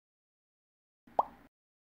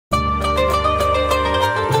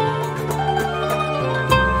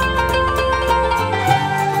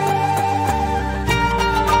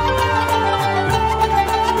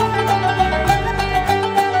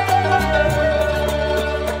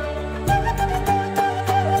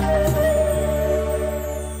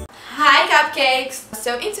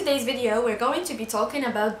So in today's video, we're going to be talking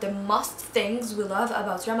about the most things we love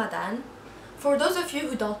about Ramadan. For those of you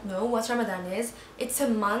who don't know what Ramadan is, it's a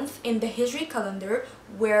month in the Hijri calendar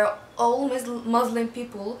where all Muslim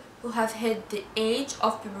people who have hit the age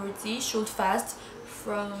of puberty should fast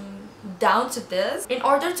from down to this in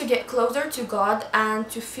order to get closer to God and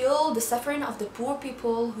to feel the suffering of the poor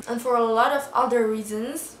people, and for a lot of other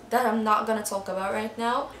reasons that I'm not gonna talk about right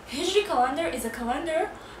now. Hijri calendar is a calendar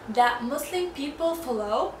that Muslim people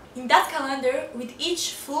follow. In that calendar, with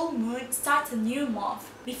each full moon starts a new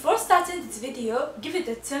month. Before starting this video, give it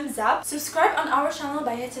a thumbs up, subscribe on our channel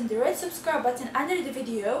by hitting the red subscribe button under the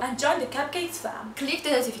video, and join the cupCAKes fam. Click the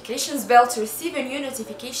notifications bell to receive a new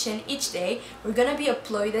notification each day. We're gonna be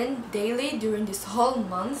uploading daily during this whole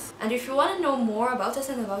month. And if you want to know more about us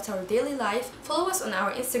and about our daily life, follow us on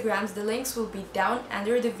our Instagrams. The links will be down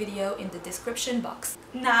under the video in the description box.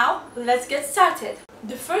 Now, let's get started.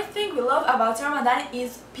 The first thing we love about Ramadan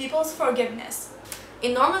is people's forgiveness.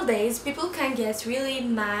 In normal days, people can get really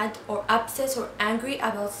mad or upset or angry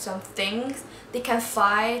about some things. They can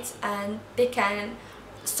fight and they can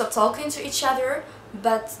stop talking to each other.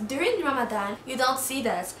 But during Ramadan, you don't see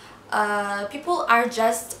that. People are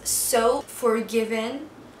just so forgiving.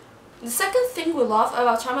 The second thing we love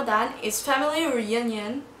about Ramadan is family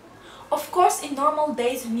reunion. Of course, in normal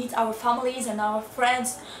days we meet our families and our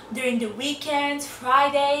friends during the weekends,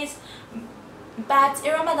 Fridays, but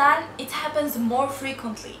in Ramadan it happens more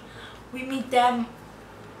frequently. We meet them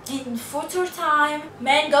in futur time,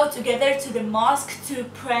 men go together to the mosque to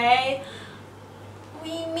pray.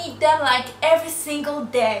 We meet them like every single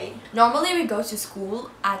day. Normally we go to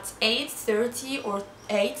school at 8:30 or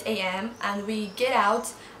 8 a.m. and we get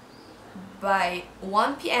out by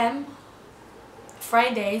 1 p.m.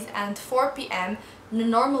 Fridays and 4 p.m.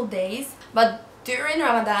 normal days, but during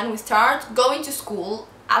Ramadan we start going to school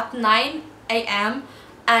at 9 a.m.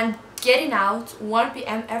 and getting out 1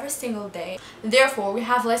 p.m. every single day. Therefore, we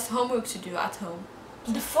have less homework to do at home.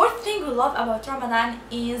 The fourth thing we love about Ramadan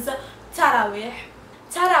is Tarawih.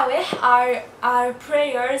 Tarawih are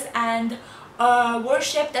prayers and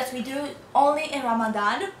worship that we do only in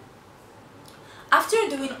Ramadan. After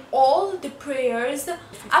doing all the prayers,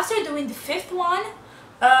 after doing the fifth one,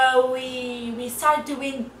 we start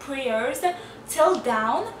doing prayers till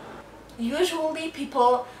dawn. Usually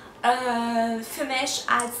people finish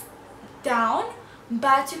at dawn,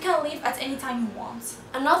 but you can leave at any time you want.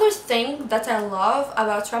 Another thing that I love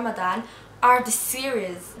about Ramadan are the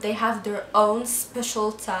series. They have their own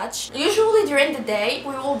special touch. Usually during the day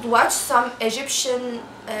we will watch some Egyptian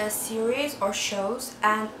series or shows,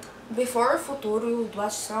 and before Futur we would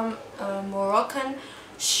watch some Moroccan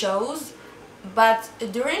shows. But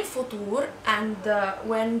during Futur and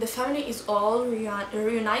when the family is all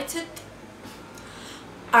reunited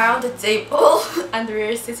around the table and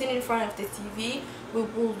we're sitting in front of the TV, we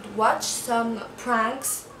would watch some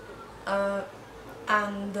pranks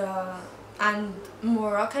and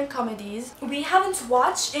Moroccan comedies. We haven't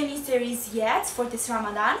watched any series yet for this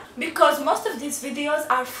Ramadan because most of these videos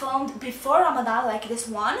are filmed before Ramadan, like this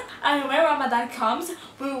one, and when Ramadan comes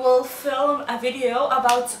we will film a video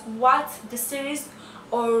about what the series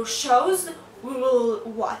or shows we will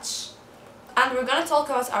watch. And we're gonna talk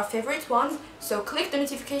about our favorite ones, so click the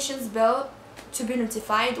notifications bell to be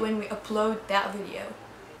notified when we upload that video.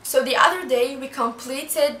 So the other day we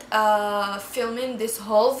completed filming this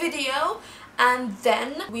whole video, and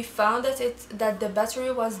then we found that the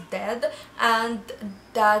battery was dead and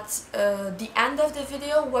that the end of the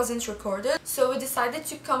video wasn't recorded, so we decided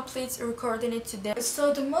to complete recording it today.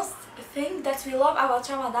 So the most thing that we love about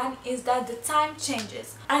Ramadan is that the time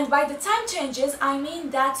changes, and by the time changes I mean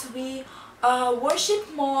that we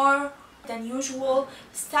worship more than usual,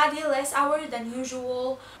 study less hours than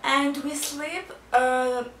usual, and we sleep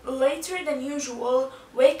later than usual,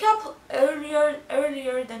 wake up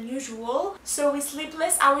earlier than usual, so we sleep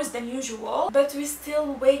less hours than usual, but we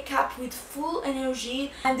still wake up with full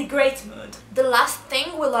energy and a great mood. The last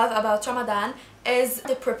thing we love about Ramadan is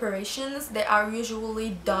the preparations. They are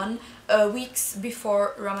usually done weeks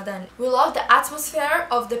before Ramadan. We love the atmosphere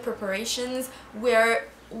of the preparations where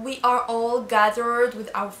we are all gathered with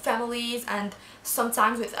our families and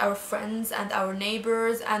sometimes with our friends and our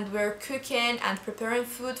neighbors, and we're cooking and preparing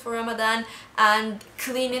food for Ramadan and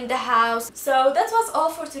cleaning the house. So that was all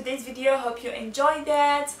for today's video. Hope you enjoyed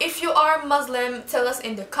it. If you are Muslim, tell us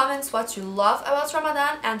in the comments what you love about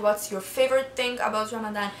Ramadan and what's your favorite thing about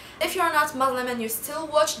Ramadan. If you're not Muslim and you still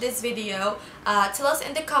watch this video, tell us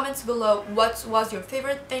in the comments below what was your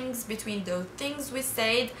favorite things between those things we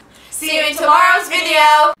said. See you in tomorrow's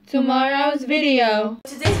video!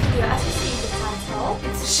 Today's video, as you see in the title, tutorial.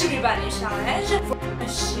 It's a Shiribani challenge.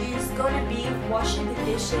 She's gonna be washing the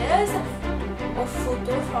dishes of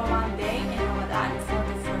futur for one day in Ramadan for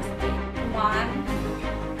the first day. 1,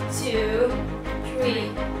 2,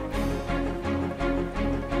 3.